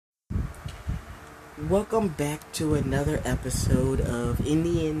Welcome back to another episode of In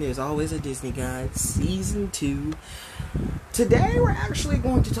the End There's Always a Disney Guide, Season 2. Today we're actually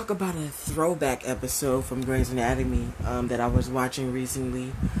going to talk about a throwback episode from Grey's Anatomy that I was watching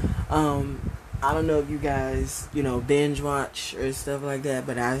recently. I don't know if you guys, binge watch or stuff like that,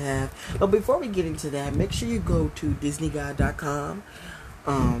 but I have. But before we get into that, make sure you go to DisneyGuide.com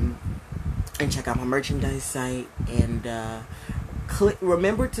and check out my merchandise site and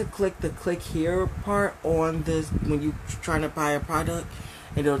remember to click the click here part on this when you're trying to buy a product,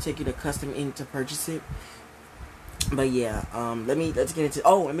 and it'll take you to custom ink to purchase it. But yeah, let's get into.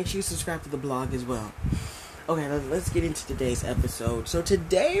 Oh, and make sure you subscribe to the blog as well. Okay, let's get into today's episode. So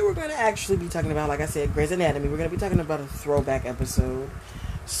today we're gonna actually be talking about, like I said, Grey's Anatomy. We're gonna be talking about a throwback episode.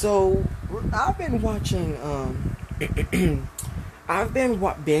 So I've been watching. I've been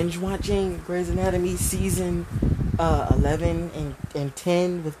binge watching Grey's Anatomy season 11 and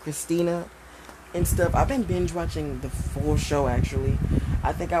 10 with Christina and stuff. I've been binge watching the full show, actually.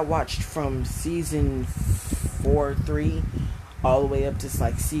 I think I watched from season 3 all the way up to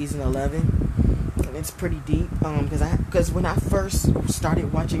like season 11, and it's pretty deep. Because when I first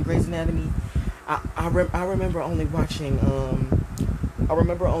started watching Grey's Anatomy, I remember only watching what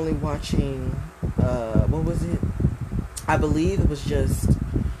was it? I believe it was just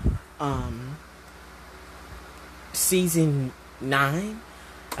season 9.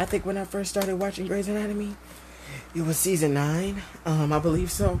 I think when I first started watching Grey's Anatomy, it was season 9. I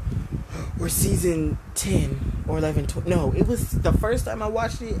believe so. Or season 10 or 11. No, it was the first time I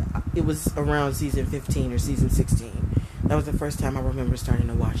watched it. It was around season 15 or season 16. That was the first time I remember starting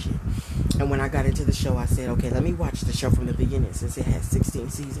to watch it. And when I got into the show, I said, okay, let me watch the show from the beginning since it has 16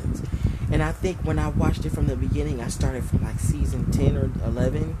 seasons. And I think when I watched it from the beginning, I started from like season 10 or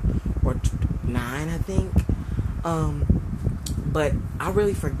 11 or 9, I think. But I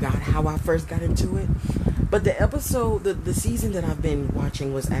really forgot how I first got into it. But the episode, the season that I've been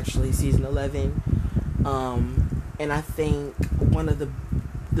watching was actually season 11. And I think one of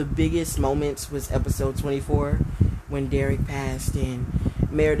the biggest moments was episode 24 when Derek passed and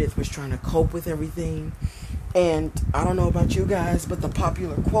Meredith was trying to cope with everything. And I don't know about you guys, but the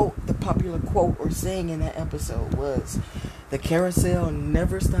popular quote or saying in that episode was, "The carousel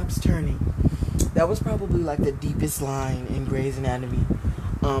never stops turning." That was probably like the deepest line in Grey's Anatomy.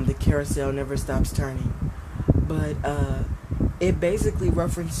 The carousel never stops turning. But it basically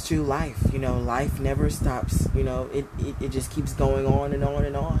referenced to life. Life never stops. It just keeps going on and on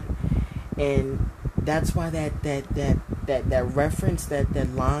and on. And that's why that reference,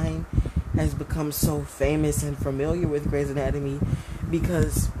 that line has become so famous and familiar with Grey's Anatomy,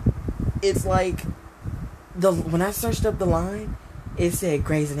 because it's like when I searched up the line, it said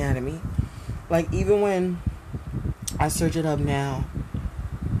Grey's Anatomy. Like, even when I search it up now,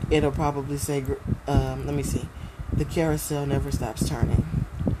 it'll probably say, let me see, the carousel never stops turning.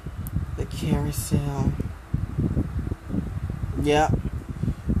 The carousel. Yep.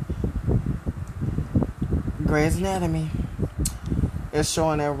 Grey's Anatomy. It's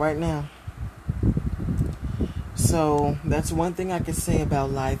showing that right now. So that's one thing I can say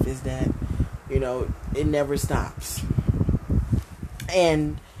about life, is that, it never stops.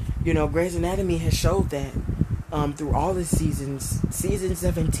 And, Grey's Anatomy has showed that through all the seasons. Season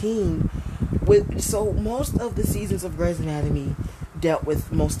 17, so most of the seasons of Grey's Anatomy dealt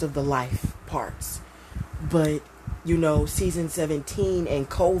with most of the life parts. But, season 17 and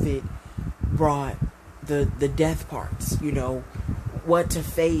COVID brought the death parts, what to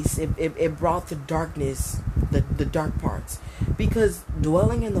face. It brought the darkness, the dark parts. Because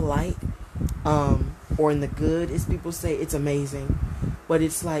dwelling in the light, or in the good, as people say, it's amazing. But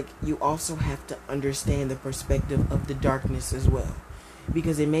it's like you also have to understand the perspective of the darkness as well.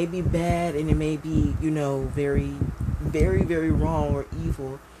 Because it may be bad and it may be, very, very, very wrong or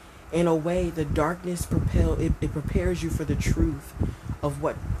evil. In a way, the darkness it prepares you for the truth of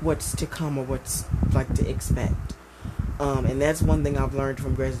what's to come, or what's like to expect. And that's one thing I've learned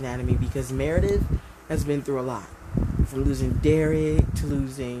from Grey's Anatomy, because Meredith has been through a lot. From losing Derek to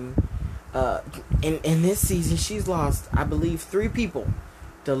losing... in this season, she's lost, I believe, 3 people.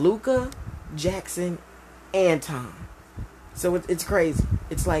 DeLuca, Jackson, and Tom. So it's crazy.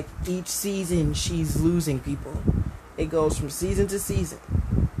 It's like each season she's losing people. It goes from season to season.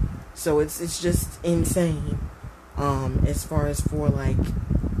 So it's just insane. As far as for like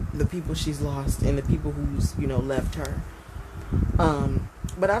the people she's lost and the people who's left her.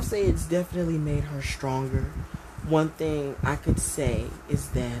 But I'd say it's definitely made her stronger. One thing I could say is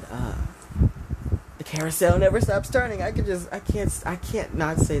that the carousel never stops turning. I can't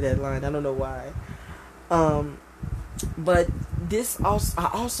not say that line. I don't know why. But I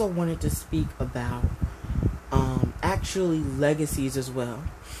also wanted to speak about actually legacies as well.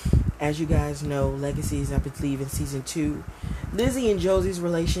 As you guys know, legacies, I believe in season 2, Lizzie and Josie's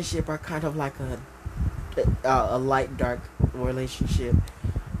relationship are kind of like a light dark relationship.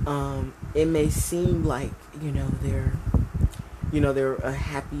 It may seem like they're a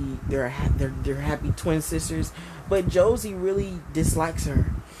happy they're happy twin sisters, but Josie really dislikes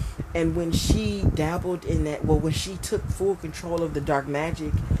her. And when she dabbled in that, when she took full control of the dark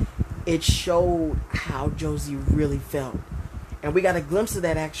magic, it showed how Josie really felt. And we got a glimpse of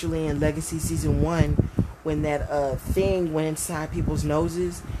that actually in Legacy season 1, when that thing went inside people's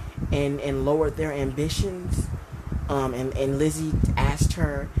noses and lowered their ambitions. And Lizzie asked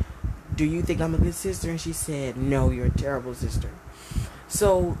her, "Do you think I'm a good sister?" And she said, "No, you're a terrible sister."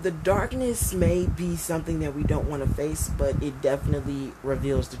 So the darkness may be something that we don't want to face, but it definitely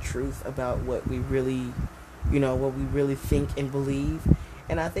reveals the truth about what we really think and believe.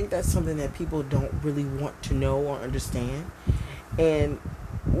 And I think that's something that people don't really want to know or understand. And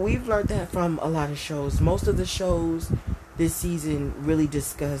we've learned that from a lot of shows. Most of the shows this season really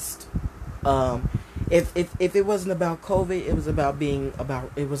discussed, if it wasn't about COVID, it was about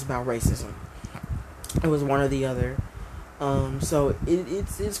racism. It was one or the other. So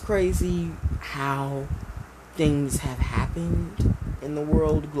it's crazy how things have happened in the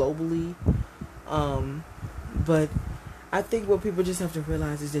world globally. But I think what people just have to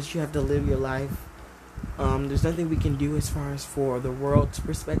realize is that you have to live your life. There's nothing we can do as far as for the world's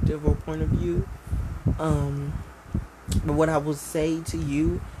perspective or point of view. But what I will say to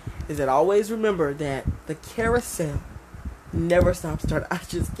you is that always remember that the carousel never stops turning. I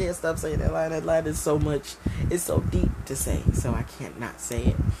just can't stop saying that line. That line is so much. It's so deep to say, so I can't not say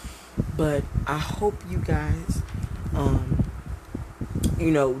it. But I hope you guys,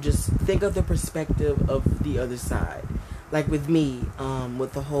 just think of the perspective of the other side. Like with me,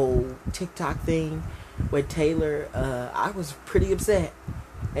 with the whole TikTok thing with Taylor, I was pretty upset.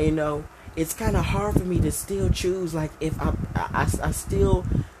 And, it's kind of hard for me to still choose. Like, if I still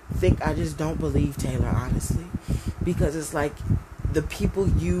think I just don't believe Taylor, honestly. Because it's like the people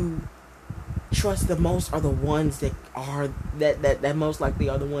you trust the most are the ones that most likely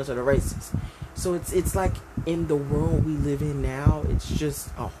are the ones that are racist. So it's like in the world we live in now, it's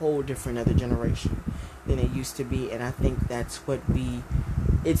just a whole different other generation than it used to be. And I think that's what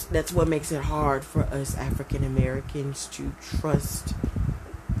makes it hard for us African Americans to trust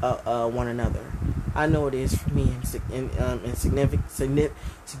one another. I know it is for me, and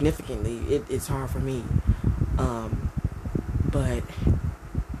significantly, it's hard for me. But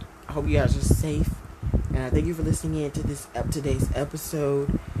I hope you guys are safe, and I thank you for listening in to today's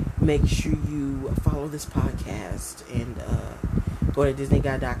episode. Make sure you follow this podcast and go to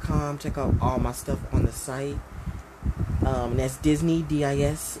DisneyGuy.com. Check out all my stuff on the site. And that's Disney,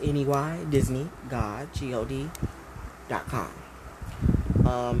 DISNEY, Disney, God, GOD.com.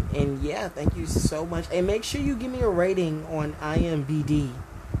 And yeah, thank you so much. And make sure you give me a rating on IMBD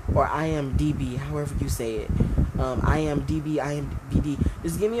or IMDb, however you say it. IMDb.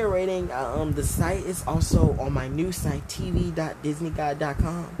 Just give me a rating. The site is also on my new site,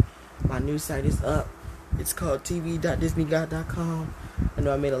 tv.disneyguide.com. My new site is up. It's called tv.disneyguide.com. I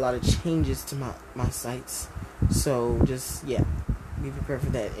know I made a lot of changes to my sites. So just, be prepared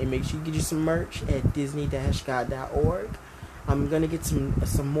for that. And make sure you get you some merch at disney-guide.org. I'm going to get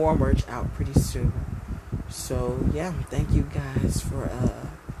some more merch out pretty soon. So, thank you guys for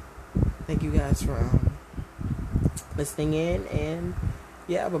listening in. And,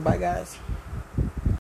 bye-bye, guys.